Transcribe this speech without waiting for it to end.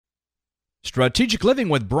Strategic Living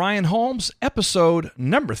with Brian Holmes, episode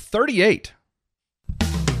number 38.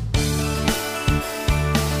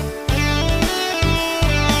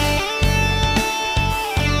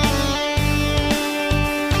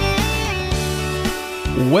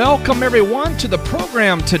 Welcome, everyone, to the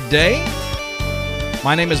program today.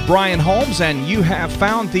 My name is Brian Holmes, and you have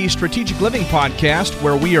found the Strategic Living podcast,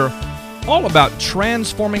 where we are all about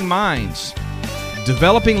transforming minds,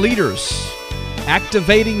 developing leaders,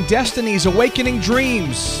 activating destinies, awakening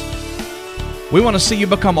dreams. We want to see you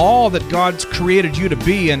become all that God's created you to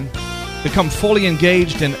be and become fully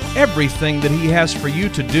engaged in everything that He has for you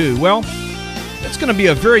to do. Well, it's going to be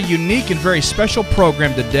a very unique and very special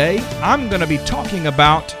program today. I'm going to be talking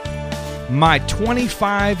about my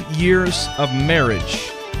 25 years of marriage.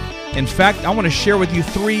 In fact, I want to share with you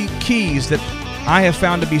 3 keys that I have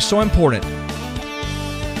found to be so important.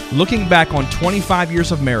 Looking back on 25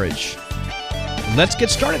 years of marriage. Let's get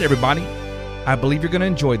started, everybody. I believe you're going to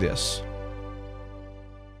enjoy this.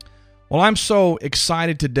 Well, I'm so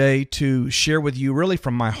excited today to share with you really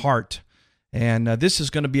from my heart. And this is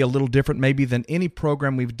going to be a little different maybe than any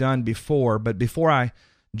program we've done before. But before I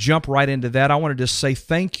jump right into that, I want to just say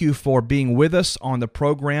thank you for being with us on the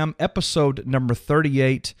program, episode number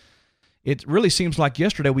 38. It really seems like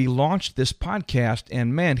yesterday we launched this podcast,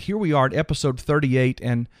 and man, here we are at episode 38.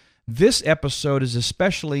 And this episode is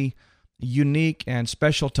especially unique and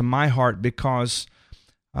special to my heart because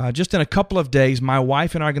just in a couple of days, my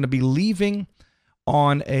wife and I are going to be leaving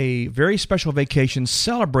on a very special vacation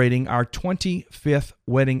celebrating our 25th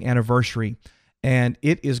wedding anniversary, and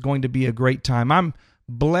it is going to be a great time. I'm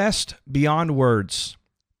blessed beyond words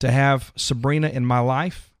to have Sabrina in my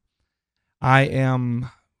life. I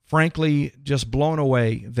am frankly just blown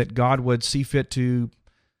away that God would see fit to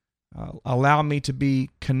allow me to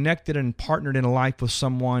be connected and partnered in life with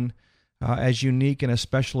someone as unique and as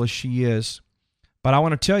special as she is. But I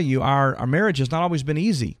want to tell you, our marriage has not always been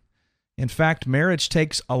easy. In fact, marriage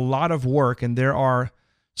takes a lot of work, and there are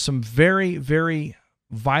some very, very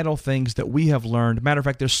vital things that we have learned. Matter of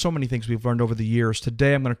fact, there's so many things we've learned over the years.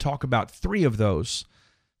 Today, I'm going to talk about 3 of those.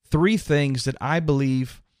 3 things that I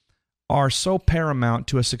believe are so paramount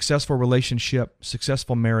to a successful relationship,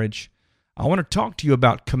 successful marriage. I want to talk to you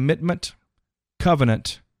about commitment,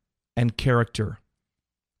 covenant, and character.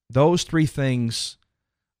 Those 3 things,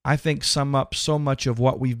 I think, sum up so much of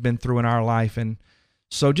what we've been through in our life. And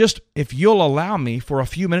so just, if you'll allow me for a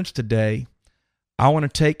few minutes today, I want to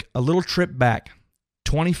take a little trip back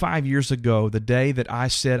 25 years ago, the day that I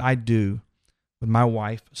said I do with my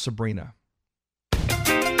wife, Sabrina.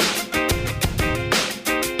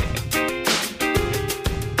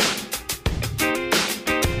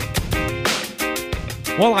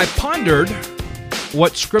 Well, I pondered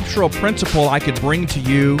what scriptural principle I could bring to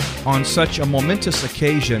you on such a momentous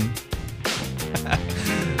occasion.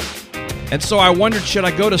 And so I wondered, should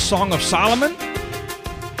I go to Song of Solomon?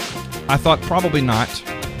 I thought probably not.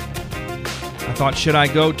 I thought, should I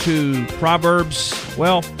go to Proverbs?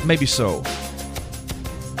 Well, maybe so.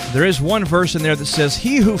 There is one verse in there that says,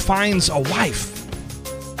 "He who finds a wife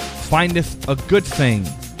findeth a good thing."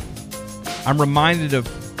 I'm reminded of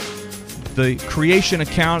the creation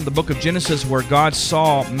account of the book of Genesis where God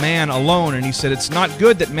saw man alone, and He said, "It's not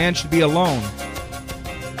good that man should be alone."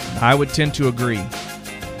 I would tend to agree.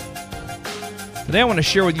 Today I want to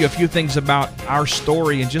share with you a few things about our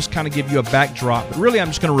story and just kind of give you a backdrop. But really I'm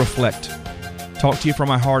just going to reflect, talk to you from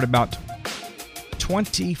my heart about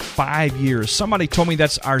 25 years. Somebody told me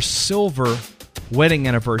that's our silver wedding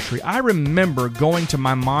anniversary. I remember going to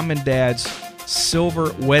my mom and dad's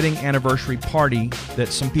silver wedding anniversary party that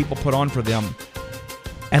some people put on for them.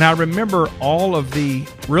 And I remember all of the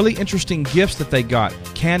really interesting gifts that they got,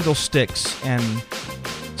 candlesticks and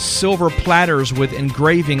silver platters with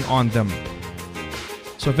engraving on them.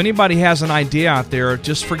 So if anybody has an idea out there,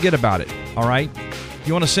 just forget about it, all right? If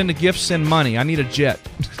you want to send a gift, send money. I need a jet.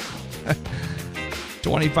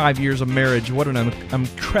 25 years of marriage, what an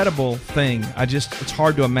incredible thing. It's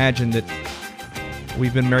hard to imagine that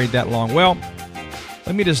we've been married that long. Well,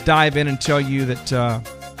 let me just dive in and tell you that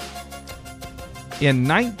in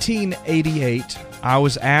 1988, I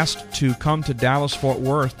was asked to come to Dallas-Fort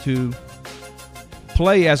Worth to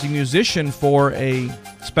play as a musician for a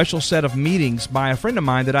special set of meetings by a friend of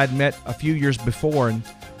mine that I'd met a few years before. And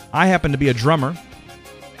I happen to be a drummer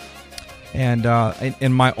and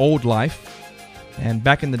in my old life. And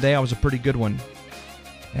back in the day, I was a pretty good one.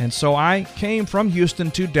 And so I came from Houston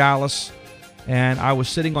to Dallas, and I was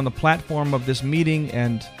sitting on the platform of this meeting,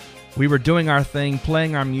 and we were doing our thing,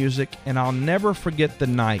 playing our music, and I'll never forget the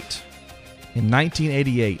night in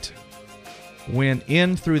 1988 when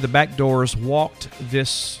in through the back doors walked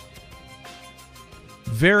this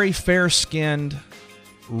very fair-skinned,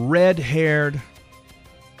 red-haired,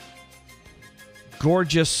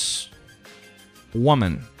 gorgeous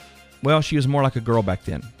woman. Well, she was more like a girl back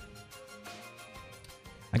then.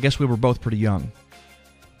 I guess we were both pretty young.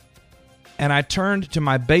 And I turned to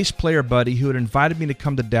my bass player buddy who had invited me to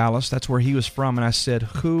come to Dallas. That's where he was from. And I said,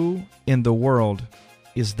 "Who in the world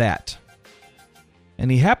is that?" And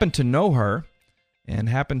he happened to know her and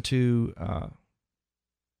happened to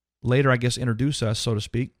later, I guess, introduce us, so to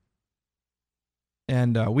speak.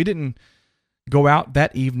 And we didn't go out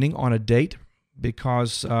that evening on a date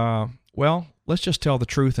because, well, let's just tell the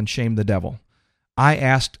truth and shame the devil. I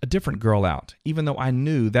asked a different girl out, even though I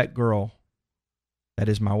knew that girl, that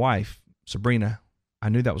is my wife, Sabrina, I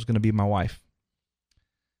knew that was going to be my wife.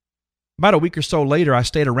 About a week or so later, I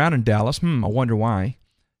stayed around in Dallas. I wonder why.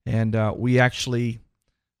 And we actually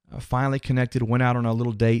finally connected, went out on a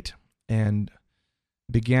little date, and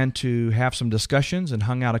began to have some discussions and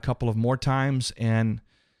hung out a couple of more times. And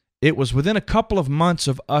it was within a couple of months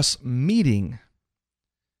of us meeting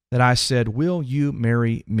that I said, "Will you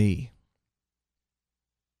marry me?"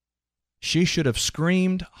 She should have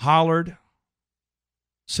screamed, hollered,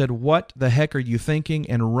 said, "What the heck are you thinking?"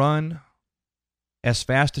 and run as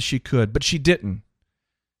fast as she could. But she didn't.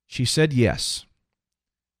 She said yes.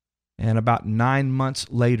 And about 9 months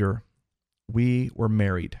later, we were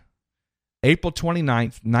married. April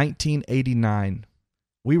 29th, 1989.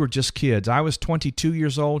 We were just kids. I was 22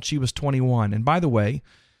 years old. She was 21. And by the way,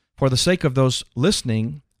 for the sake of those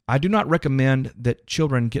listening, I do not recommend that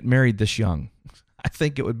children get married this young. I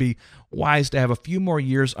think it would be wise to have a few more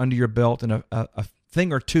years under your belt and a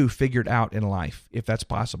thing or two figured out in life, if that's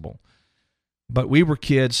possible. But we were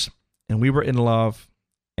kids, and we were in love,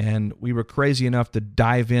 and we were crazy enough to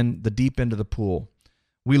dive in the deep end of the pool.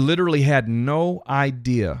 We literally had no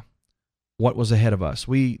idea what was ahead of us.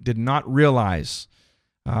 We did not realize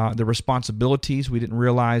the responsibilities. We didn't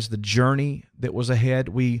realize the journey that was ahead.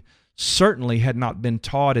 We certainly had not been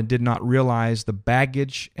taught and did not realize the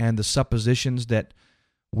baggage and the suppositions that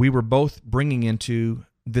we were both bringing into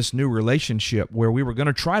this new relationship where we were going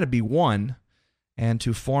to try to be one and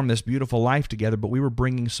to form this beautiful life together, but we were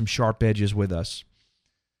bringing some sharp edges with us.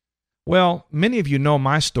 Well, many of you know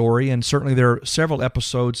my story, and certainly there are several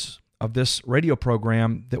episodes of this radio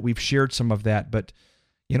program that we've shared some of that, but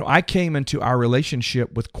you know, I came into our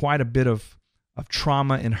relationship with quite a bit of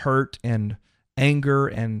trauma and hurt and anger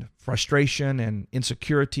and frustration and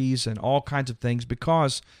insecurities and all kinds of things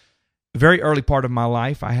because very early part of my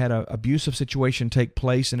life, I had an abusive situation take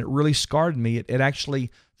place, and it really scarred me. It actually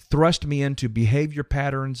thrust me into behavior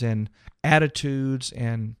patterns and attitudes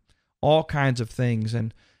and all kinds of things.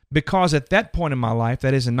 And because at that point in my life,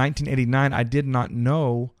 that is in 1989, I did not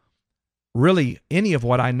know really any of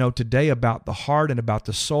what I know today about the heart and about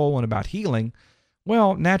the soul and about healing.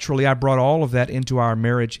 Well, naturally, I brought all of that into our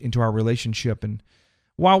marriage, into our relationship. And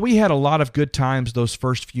while we had a lot of good times those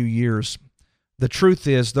first few years, the truth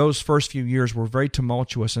is those first few years were very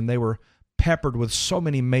tumultuous, and they were peppered with so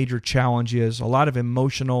many major challenges, a lot of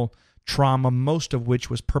emotional trauma, most of which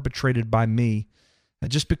was perpetrated by me,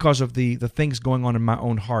 just because of the things going on in my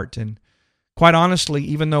own heart. And quite honestly,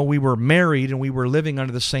 even though we were married and we were living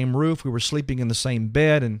under the same roof, we were sleeping in the same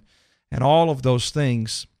bed and all of those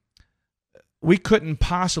things, we couldn't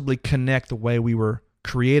possibly connect the way we were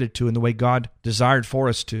created to and the way God desired for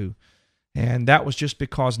us to. And that was just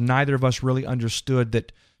because neither of us really understood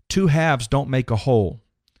that two halves don't make a whole.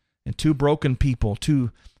 And two broken people,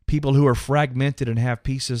 two people who are fragmented and have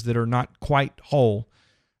pieces that are not quite whole,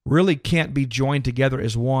 really can't be joined together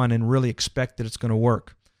as one and really expect that it's going to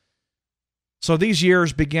work. So these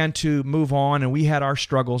years began to move on, and we had our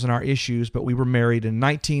struggles and our issues, but we were married. In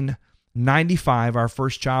 1995, our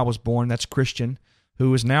first child was born. That's Christian,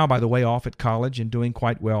 who is now, by the way, off at college and doing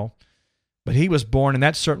quite well. But he was born, and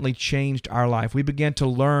that certainly changed our life. We began to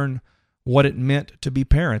learn what it meant to be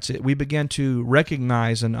parents. We began to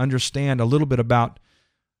recognize and understand a little bit about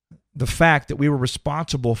the fact that we were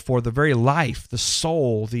responsible for the very life, the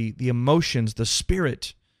soul, the emotions, the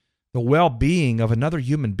spirit, the well-being of another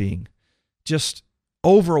human being. Just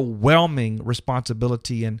overwhelming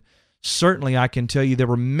responsibility. And certainly I can tell you there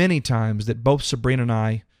were many times that both Sabrina and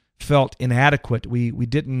I felt inadequate. We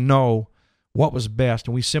didn't know what was best,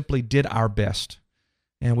 and we simply did our best.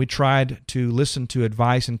 And we tried to listen to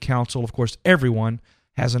advice and counsel. Of course, everyone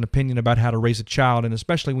has an opinion about how to raise a child, and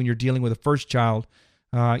especially when you're dealing with a first child,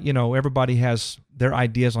 everybody has their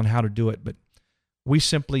ideas on how to do it, but we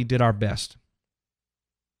simply did our best.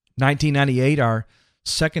 1998, our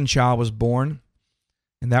second child was born,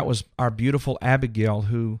 and that was our beautiful Abigail,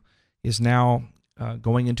 who is now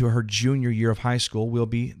going into her junior year of high school, will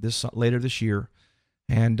be later this year.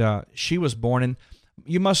 And she was born in,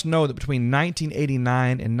 you must know that between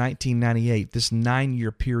 1989 and 1998, this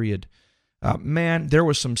 9-year period, man, there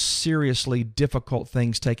was some seriously difficult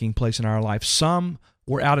things taking place in our life. Some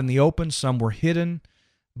were out in the open, some were hidden,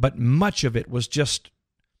 but much of it was just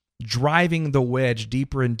driving the wedge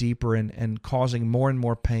deeper and deeper and causing more and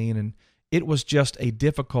more pain. And it was just a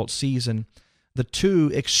difficult season. The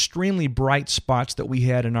two extremely bright spots that we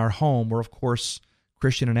had in our home were, of course,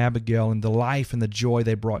 Christian and Abigail and the life and the joy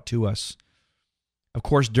they brought to us. Of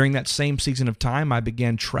course, during that same season of time, I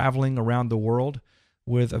began traveling around the world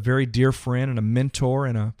with a very dear friend and a mentor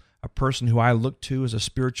and a person who I looked to as a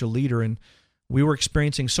spiritual leader. And we were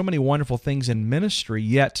experiencing so many wonderful things in ministry,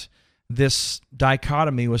 yet this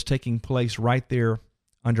dichotomy was taking place right there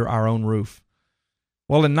under our own roof.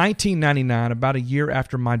 Well, in 1999, about a year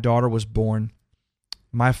after my daughter was born,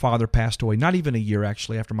 my father passed away. Not even a year,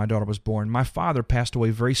 actually, after my daughter was born. My father passed away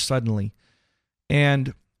very suddenly.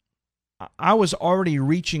 And I was already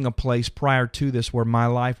reaching a place prior to this where my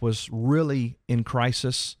life was really in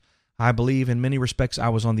crisis. I believe in many respects I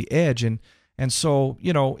was on the edge. And so,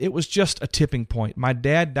 it was just a tipping point. My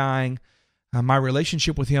dad dying, my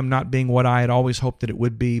relationship with him not being what I had always hoped that it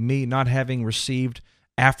would be, me not having received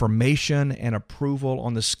affirmation and approval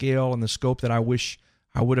on the scale and the scope that I wish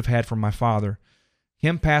I would have had from my father.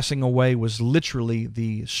 Him passing away was literally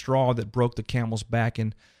the straw that broke the camel's back.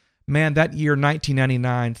 And man, that year,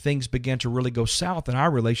 1999, things began to really go south in our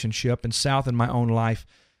relationship and south in my own life.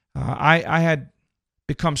 I had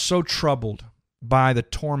become so troubled by the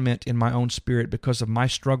torment in my own spirit because of my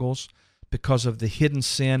struggles, because of the hidden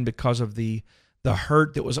sin, because of the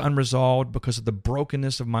hurt that was unresolved, because of the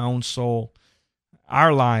brokenness of my own soul.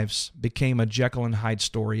 Our lives became a Jekyll and Hyde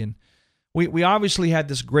story. And we obviously had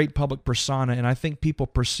this great public persona, and I think people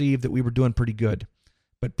perceived that we were doing pretty good.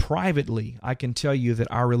 But privately, I can tell you that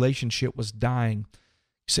our relationship was dying.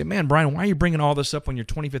 You say, man, Brian, why are you bringing all this up on your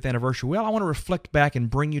 25th anniversary? Well, I want to reflect back and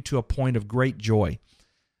bring you to a point of great joy.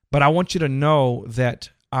 But I want you to know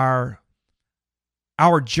that our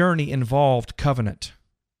journey involved covenant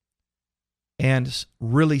and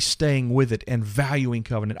really staying with it and valuing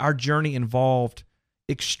covenant. Our journey involved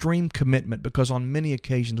extreme commitment because on many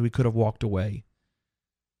occasions we could have walked away.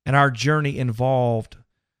 And our journey involved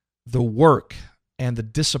the work and the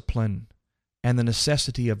discipline and the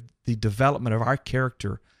necessity of the development of our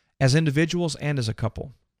character as individuals and as a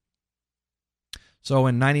couple. So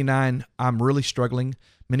in 99, I'm really struggling.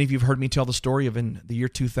 Many of you have heard me tell the story of in the year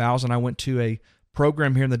 2000, I went to a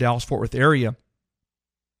program here in the Dallas-Fort Worth area,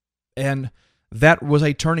 and that was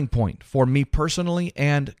a turning point for me personally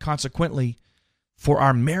and consequently for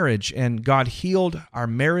our marriage. And God healed our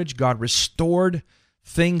marriage. God restored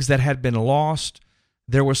things that had been lost.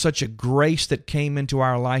 There was such a grace that came into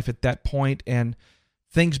our life at that point, and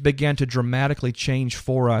things began to dramatically change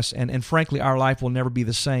for us. And frankly, our life will never be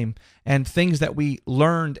the same. And things that we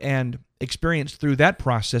learned and experienced through that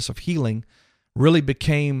process of healing really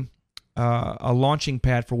became a launching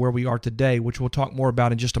pad for where we are today, which we'll talk more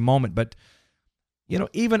about in just a moment. But,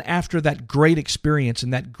 even after that great experience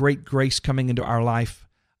and that great grace coming into our life,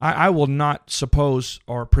 I will not suppose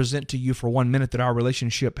or present to you for 1 minute that our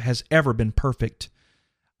relationship has ever been perfect.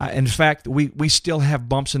 In fact, we still have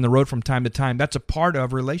bumps in the road from time to time. That's a part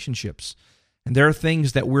of relationships. And there are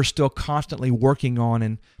things that we're still constantly working on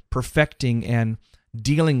and perfecting and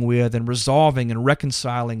dealing with and resolving and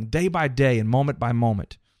reconciling day by day and moment by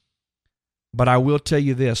moment. But I will tell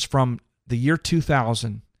you this, from the year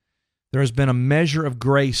 2000, there has been a measure of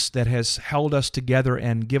grace that has held us together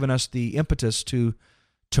and given us the impetus to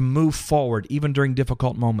move forward, even during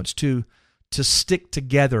difficult moments, to stick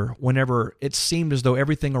together whenever it seemed as though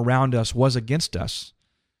everything around us was against us.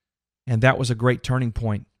 And that was a great turning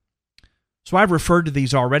point. So I've referred to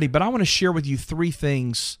these already, but I want to share with you 3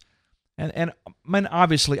 things. And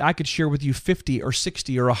obviously, I could share with you 50 or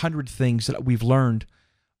 60 or 100 things that we've learned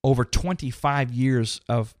over 25 years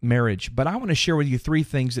of marriage. But I want to share with you 3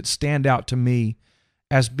 things that stand out to me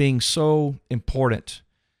as being so important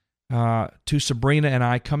to Sabrina and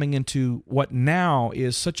I coming into what now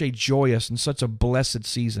is such a joyous and such a blessed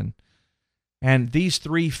season. And these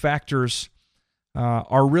 3 factors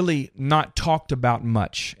are really not talked about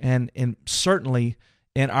much. And certainly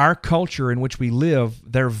in our culture in which we live,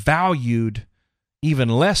 they're valued even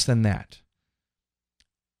less than that.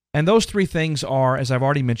 And those 3 things are, as I've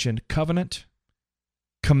already mentioned, covenant,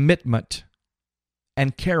 commitment,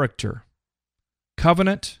 and character.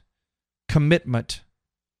 Covenant, commitment,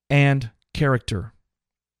 and character.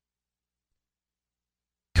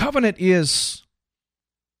 Covenant is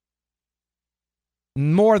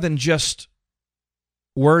more than just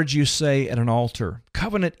words you say at an altar.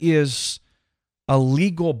 Covenant is a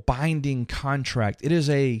legal binding contract.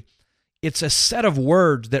 It's a set of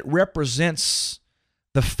words that represents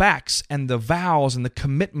the facts and the vows and the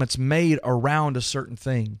commitments made around a certain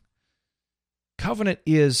thing. Covenant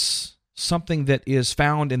is something that is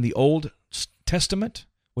found in the Old Testament,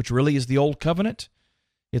 which really is the Old Covenant.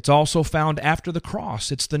 It's also found after the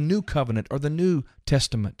cross. It's the New Covenant or the New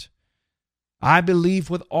Testament. I believe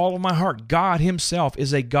with all of my heart, God Himself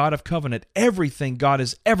is a God of covenant. Everything God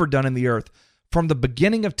has ever done in the earth from the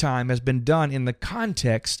beginning of time has been done in the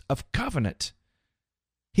context of covenant.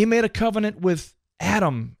 He made a covenant with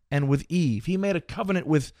Adam and with Eve. He made a covenant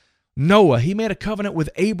with Noah. He made a covenant with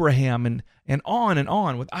Abraham and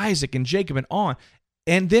on, with Isaac and Jacob and on.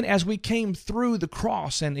 And then as we came through the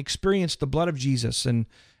cross and experienced the blood of Jesus and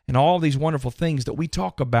all these wonderful things that we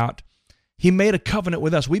talk about, He made a covenant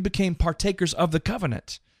with us. We became partakers of the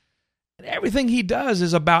covenant. And everything He does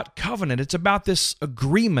is about covenant. It's about this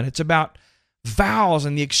agreement. It's about vows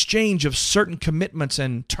and the exchange of certain commitments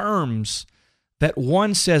and terms that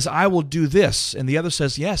one says, I will do this, and the other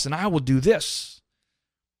says, yes, and I will do this.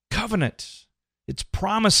 Covenant. It's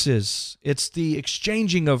promises. It's the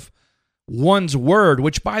exchanging of one's word,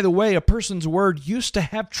 which, by the way, a person's word used to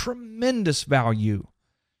have tremendous value,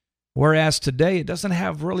 whereas today it doesn't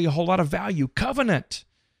have really a whole lot of value. Covenant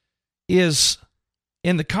is,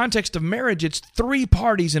 in the context of marriage, it's three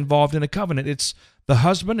parties involved in a covenant. It's the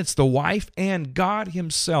husband, it's the wife, and God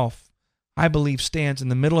Himself, I believe, stands in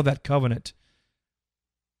the middle of that covenant.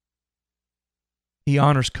 He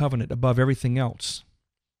honors covenant above everything else.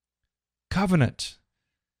 Covenant.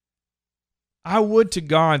 I would to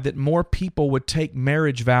God that more people would take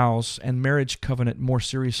marriage vows and marriage covenant more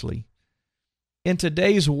seriously. In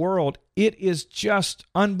today's world, it is just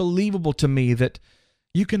unbelievable to me that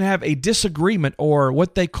you can have a disagreement or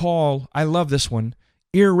what they call, I love this one,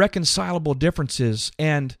 irreconcilable differences.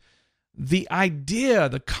 And the idea,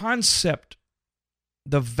 the concept,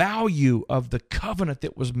 the value of the covenant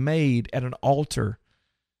that was made at an altar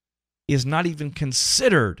is not even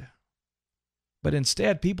considered. But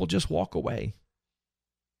instead, people just walk away.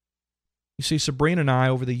 You see, Sabrina and I,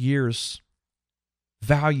 over the years,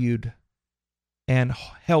 valued and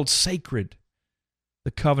held sacred the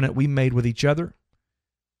covenant we made with each other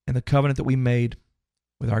and the covenant that we made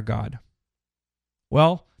with our God.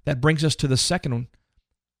 Well, that brings us to the second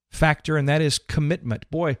factor, and that is commitment.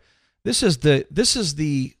 Boy, this is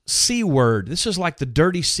the C word. This is like the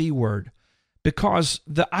dirty C word, because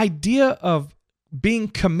the idea of being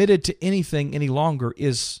committed to anything any longer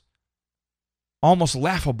is almost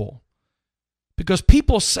laughable, because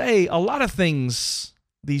people say a lot of things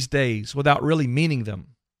these days without really meaning them.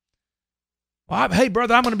 Well, hey,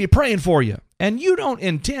 brother, I'm going to be praying for you. And you don't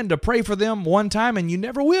intend to pray for them one time, and you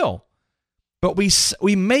never will. But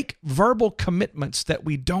we make verbal commitments that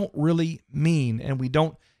we don't really mean and we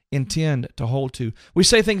don't intend to hold to. We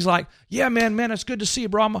say things like, yeah, man, it's good to see you,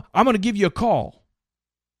 bro. I'm going to give you a call.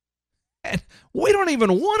 And we don't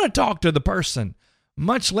even want to talk to the person,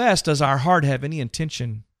 much less does our heart have any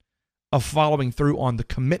intention of following through on the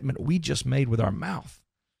commitment we just made with our mouth.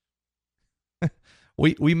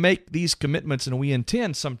 We make these commitments and we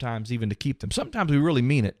intend sometimes even to keep them. Sometimes we really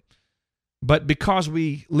mean it. But because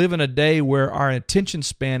we live in a day where our attention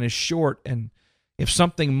span is short, and if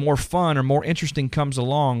something more fun or more interesting comes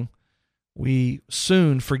along, we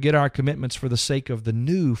soon forget our commitments for the sake of the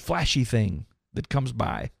new flashy thing that comes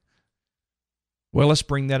by. Well, let's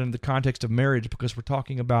bring that into the context of marriage, because we're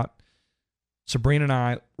talking about Sabrina and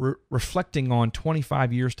I reflecting on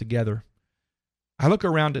 25 years together. I look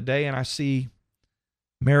around today and I see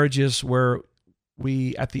marriages where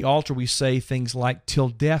at the altar, we say things like, till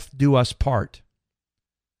death do us part.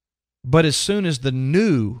 But as soon as the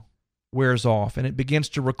new wears off and it begins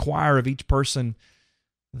to require of each person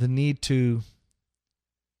the need to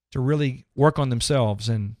really work on themselves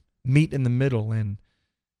and meet in the middle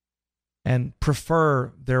and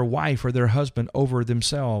prefer their wife or their husband over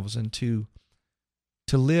themselves, and to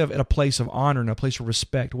live at a place of honor and a place of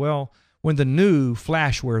respect. Well, when the new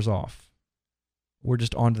flash wears off, we're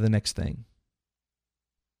just on to the next thing.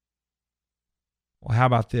 Well, how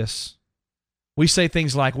about this? We say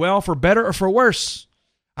things like, well, for better or for worse,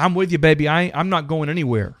 I'm with you, baby. I'm not going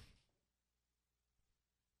anywhere.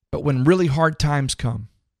 But when really hard times come,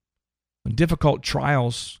 when difficult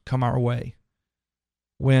trials come our way,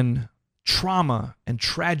 when trauma and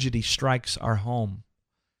tragedy strikes our home,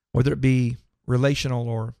 whether it be relational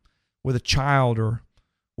or with a child or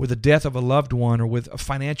with the death of a loved one or with a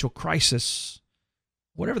financial crisis,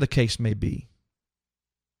 whatever the case may be,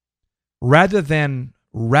 rather than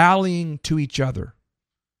rallying to each other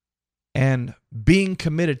and being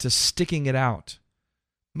committed to sticking it out,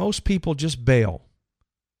 most people just bail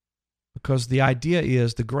because the idea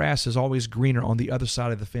is the grass is always greener on the other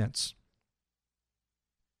side of the fence.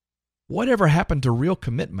 Whatever happened to real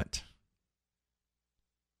commitment?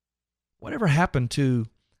 Whatever happened to,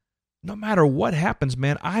 no matter what happens,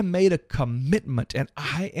 man, I made a commitment and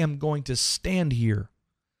I am going to stand here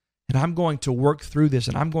and I'm going to work through this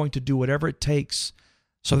and I'm going to do whatever it takes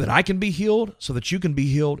so that I can be healed, so that you can be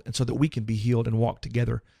healed, and so that we can be healed and walk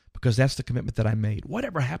together, because that's the commitment that I made.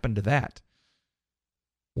 Whatever happened to that?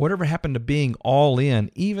 Whatever happened to being all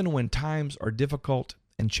in, even when times are difficult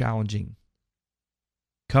and challenging?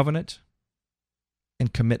 Covenant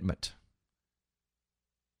and commitment.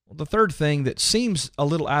 Well, the third thing that seems a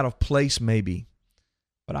little out of place maybe,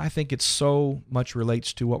 but I think it so much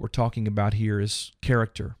relates to what we're talking about here, is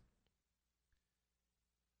character.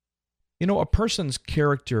 You know, a person's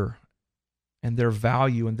character and their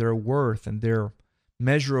value and their worth and their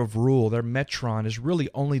measure of rule, their metron, is really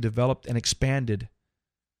only developed and expanded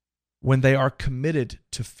when they are committed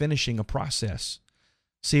to finishing a process.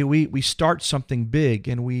 See, we start something big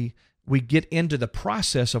and we get into the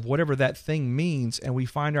process of whatever that thing means, and we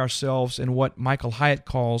find ourselves in what Michael Hyatt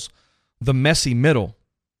calls the messy middle.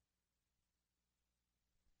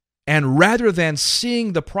 And rather than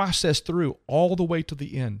seeing the process through all the way to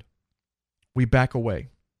the end, we back away.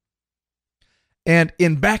 And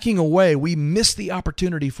in backing away, we miss the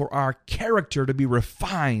opportunity for our character to be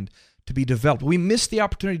refined, to be developed. We miss the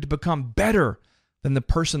opportunity to become better than the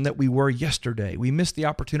person that we were yesterday. We miss the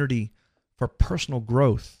opportunity for personal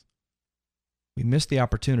growth. We miss the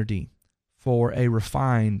opportunity for a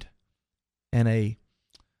refined and a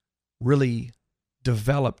really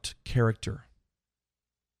developed character.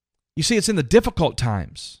 You see, it's in the difficult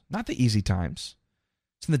times, not the easy times.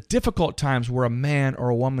 It's in the difficult times where a man or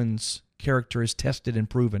a woman's character is tested and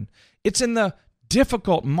proven. It's in the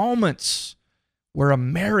difficult moments where a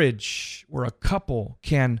marriage, where a couple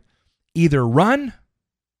can either run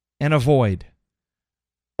and avoid,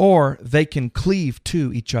 or they can cleave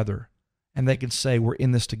to each other and they can say, we're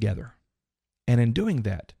in this together. And in doing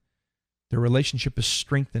that, their relationship is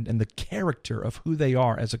strengthened and the character of who they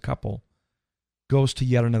are as a couple goes to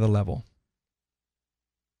yet another level.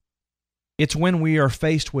 It's when we are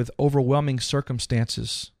faced with overwhelming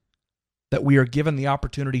circumstances that we are given the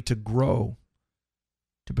opportunity to grow,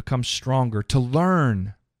 to become stronger, to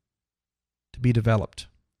learn, to be developed.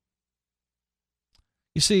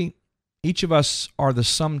 You see, each of us are the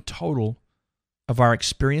sum total of our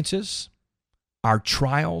experiences, our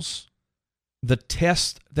trials, the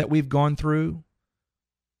tests that we've gone through,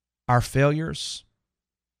 our failures,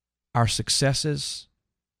 our successes,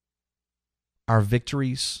 our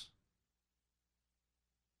victories.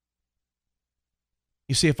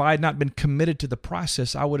 You see, if I had not been committed to the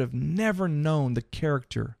process, I would have never known the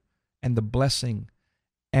character and the blessing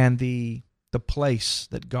and the place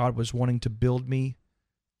that God was wanting to build me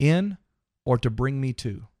in or to bring me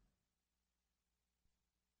to.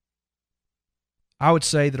 I would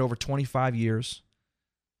say that over 25 years,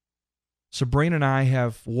 Sabrina and I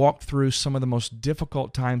have walked through some of the most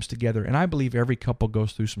difficult times together, and I believe every couple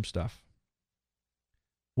goes through some stuff.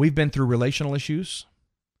 We've been through relational issues.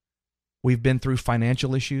 We've been through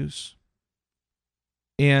financial issues.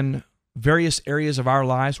 In various areas of our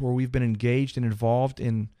lives where we've been engaged and involved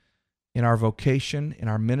in our vocation, in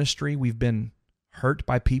our ministry, we've been hurt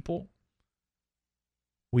by people.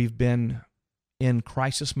 We've been in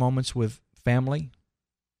crisis moments with family.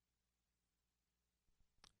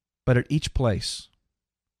 But at each place,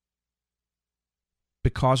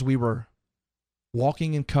 because we were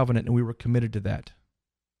walking in covenant and we were committed to that,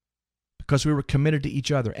 because we were committed to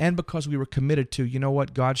each other, and because we were committed to, you know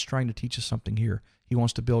what, God's trying to teach us something here. He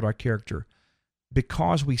wants to build our character.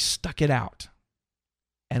 Because we stuck it out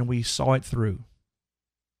and we saw it through,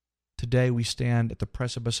 today we stand at the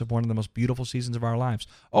precipice of one of the most beautiful seasons of our lives.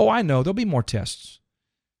 Oh, I know, there'll be more tests.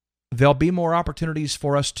 There'll be more opportunities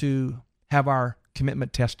for us to have our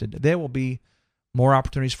commitment tested. There will be more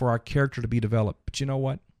opportunities for our character to be developed. But you know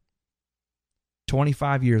what?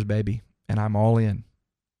 25 years, baby, and I'm all in.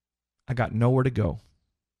 I got nowhere to go.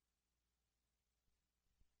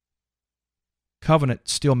 Covenant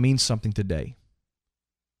still means something today.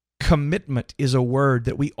 Commitment is a word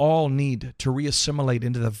that we all need to reassimilate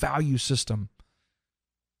into the value system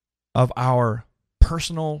of our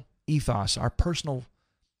personal ethos, our personal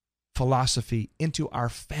philosophy, into our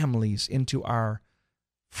families, into our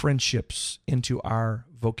friendships, into our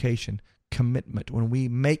vocation. Commitment. When we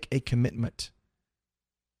make a commitment,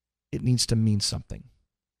 it needs to mean something.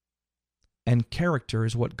 And character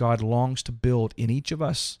is what God longs to build in each of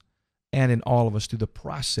us and in all of us through the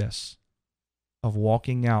process of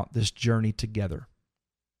walking out this journey together.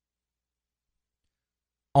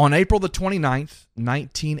 On April the 29th,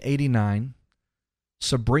 1989,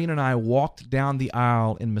 Sabrina and I walked down the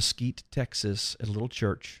aisle in Mesquite, Texas, at a little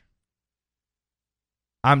church.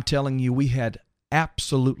 I'm telling you, we had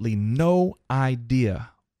absolutely no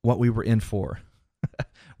idea what we were in for.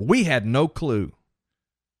 We had no clue.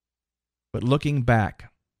 But looking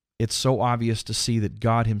back, it's so obvious to see that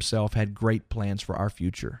God Himself had great plans for our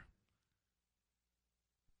future.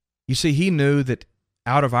 You see, He knew that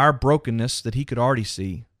out of our brokenness that He could already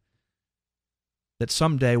see, that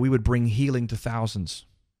someday we would bring healing to thousands.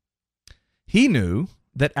 He knew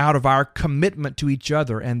that out of our commitment to each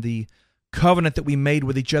other and the covenant that we made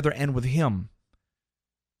with each other and with Him,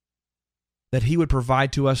 that He would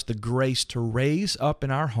provide to us the grace to raise up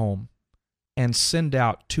in our home and send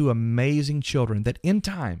out two amazing children that in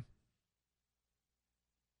time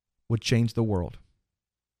would change the world.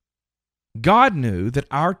 God knew that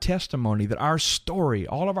our testimony, that our story,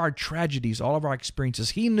 all of our tragedies, all of our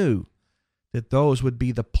experiences, He knew that those would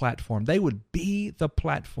be the platform. They would be the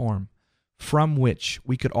platform from which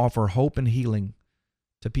we could offer hope and healing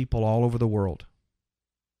to people all over the world.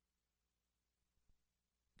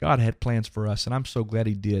 God had plans for us, and I'm so glad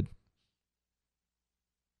He did.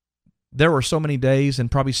 There were so many days, and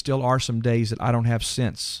probably still are some days, that I don't have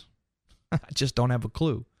sense. I just don't have a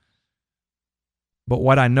clue. But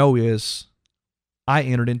what I know is I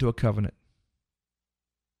entered into a covenant.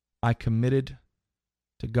 I committed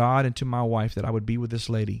to God and to my wife that I would be with this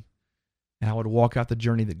lady, and I would walk out the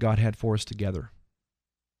journey that God had for us together.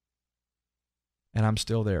 And I'm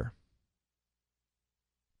still there.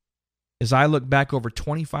 As I look back over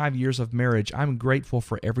 25 years of marriage, I'm grateful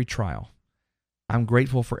for every trial. I'm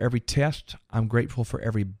grateful for every test. I'm grateful for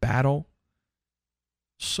every battle.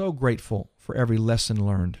 So grateful for every lesson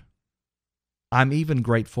learned. I'm even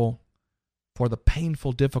grateful for the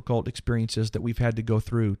painful, difficult experiences that we've had to go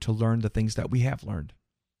through to learn the things that we have learned.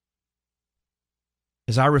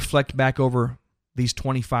 As I reflect back over these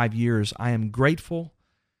 25 years, I am grateful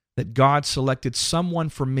that God selected someone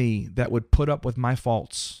for me that would put up with my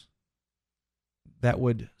faults, that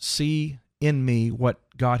would see in me what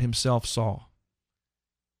God Himself saw,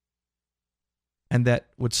 and that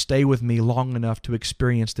would stay with me long enough to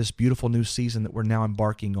experience this beautiful new season that we're now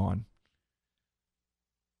embarking on.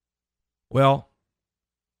 Well,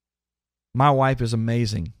 my wife is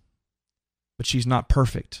amazing, but she's not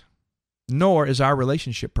perfect, nor is our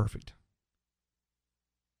relationship perfect.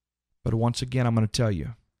 But once again, I'm going to tell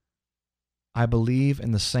you, I believe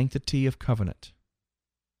in the sanctity of covenant.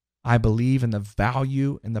 I believe in the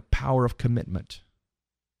value and the power of commitment.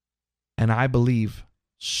 And I believe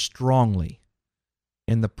strongly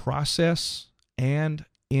in the process and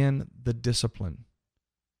in the discipline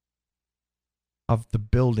of the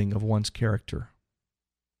building of one's character.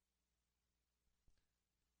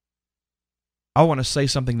 I want to say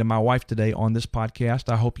something to my wife today on this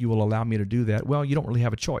podcast. I hope you will allow me to do that. Well, you don't really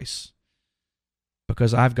have a choice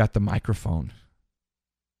because I've got the microphone.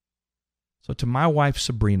 So to my wife,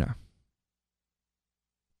 Sabrina,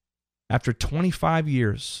 after 25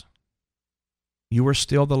 years, you are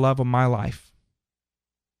still the love of my life.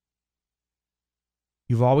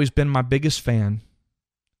 You've always been my biggest fan.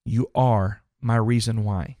 You are my reason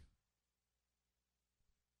why.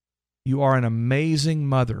 You are an amazing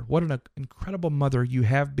mother. What an incredible mother you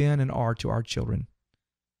have been and are to our children.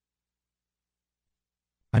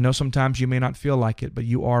 I know sometimes you may not feel like it, but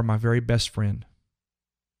you are my very best friend.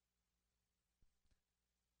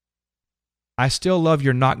 I still love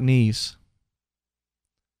your knock knees.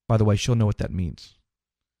 By the way, she'll know what that means.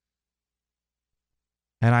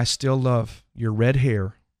 And I still love your red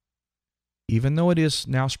hair, even though it is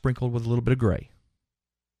now sprinkled with a little bit of gray.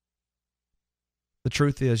 The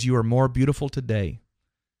truth is, you are more beautiful today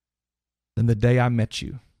than the day I met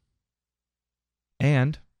you.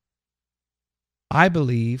 And I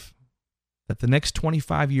believe that the next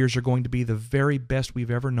 25 years are going to be the very best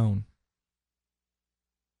we've ever known.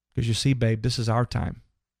 Because you see, babe, this is our time.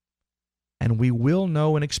 And we will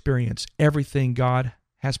know and experience everything God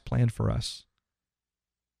has planned for us.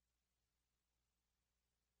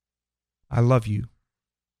 I love you.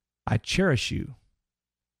 I cherish you.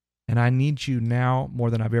 And I need you now more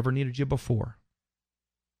than I've ever needed you before.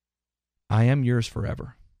 I am yours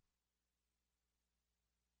forever.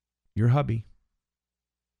 Your hubby.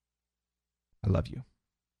 I love you.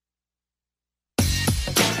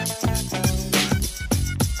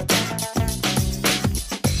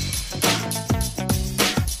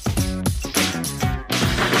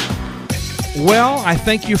 Well, I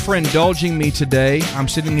thank you for indulging me today. I'm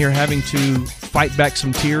sitting here having to fight back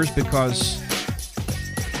some tears because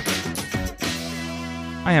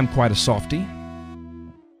I am quite a softie.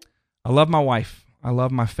 I love my wife. I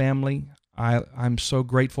love my family. I'm so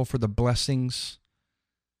grateful for the blessings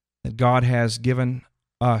that God has given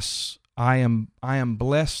us. I am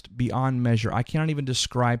blessed beyond measure. I cannot even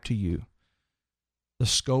describe to you the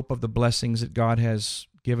scope of the blessings that God has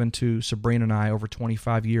given to Sabrina and I over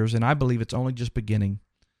 25 years, and I believe it's only just beginning.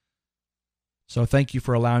 So thank you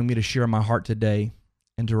for allowing me to share my heart today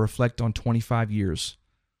and to reflect on 25 years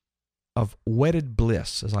of wedded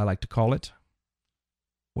bliss, as I like to call it.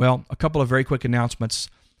 Well, a couple of very quick announcements.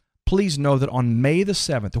 Please know that on May the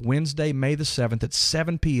 7th, Wednesday, May the 7th at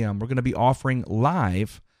 7 p.m., we're going to be offering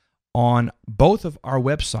live on both of our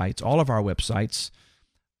websites, all of our websites,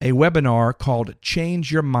 a webinar called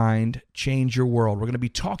Change Your Mind, Change Your World. We're going to be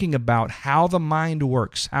talking about how the mind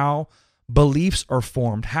works, how beliefs are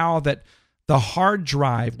formed, how that the hard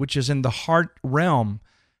drive, which is in the heart realm,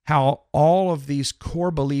 how all of these core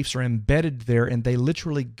beliefs are embedded there and they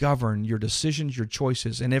literally govern your decisions, your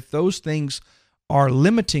choices. And if those things are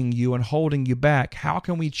limiting you and holding you back, how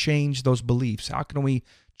can we change those beliefs? How can we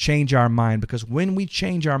change our mind? Because when we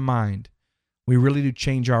change our mind, we really do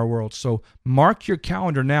change our world. So mark your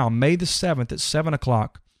calendar now, May the 7th at 7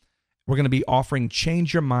 o'clock. We're going to be offering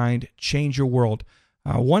Change Your Mind, Change Your World.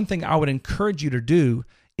 One thing I would encourage you to do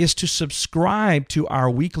is to subscribe to our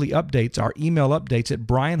weekly updates, our email updates at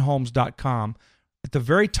brianholmes.com. At the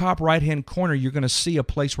very top right-hand corner, you're going to see a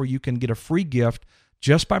place where you can get a free gift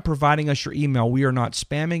just by providing us your email. We are not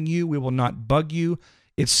spamming you. We will not bug you.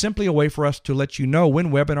 It's simply a way for us to let you know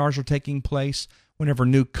when webinars are taking place, whenever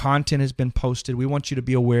new content has been posted. We want you to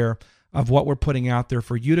be aware of what we're putting out there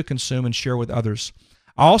for you to consume and share with others.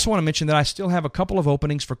 I also want to mention that I still have a couple of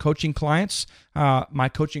openings for coaching clients. My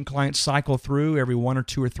coaching clients cycle through every 1 or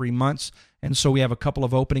 2 or 3 months, and so we have a couple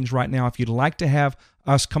of openings right now. If you'd like to have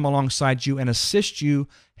us come alongside you and assist you,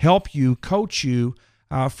 help you, coach you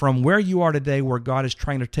from where you are today, where God is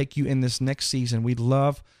trying to take you in this next season, we'd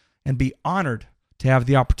love and be honored to have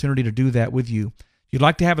the opportunity to do that with you. If you'd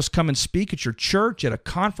like to have us come and speak at your church, at a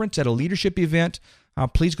conference, at a leadership event,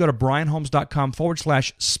 please go to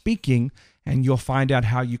brianholmes.com/speaking, and you'll find out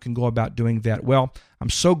how you can go about doing that. Well, I'm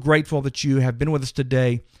so grateful that you have been with us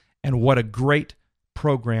today, and what a great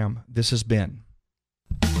program this has been.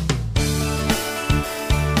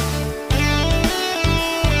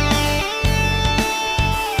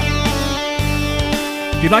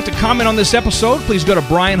 If you'd like to comment on this episode, please go to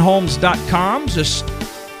brianholmes.com. Just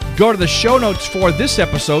go to the show notes for this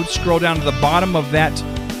episode, scroll down to the bottom of that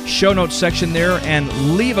show notes section there, and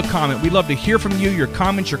leave a comment. We'd love to hear from you, your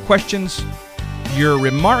comments, your questions, your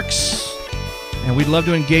remarks, and we'd love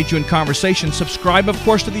to engage you in conversation. Subscribe, of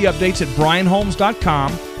course, to the updates at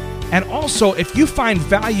brianholmes.com. And also, if you find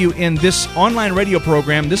value in this online radio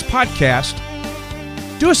program, this podcast,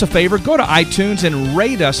 do us a favor, go to iTunes and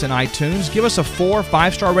rate us in iTunes. Give us a 4 or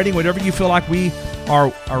 5-star rating, whatever you feel like we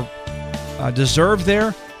are deserve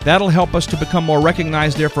there. That'll help us to become more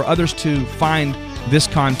recognized there for others to find this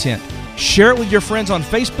content. Share it with your friends on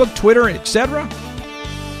Facebook, Twitter, etc.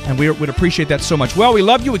 And we would appreciate that so much. Well, we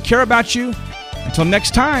love you. We care about you. Until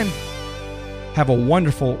next time, have a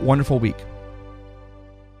wonderful, wonderful week.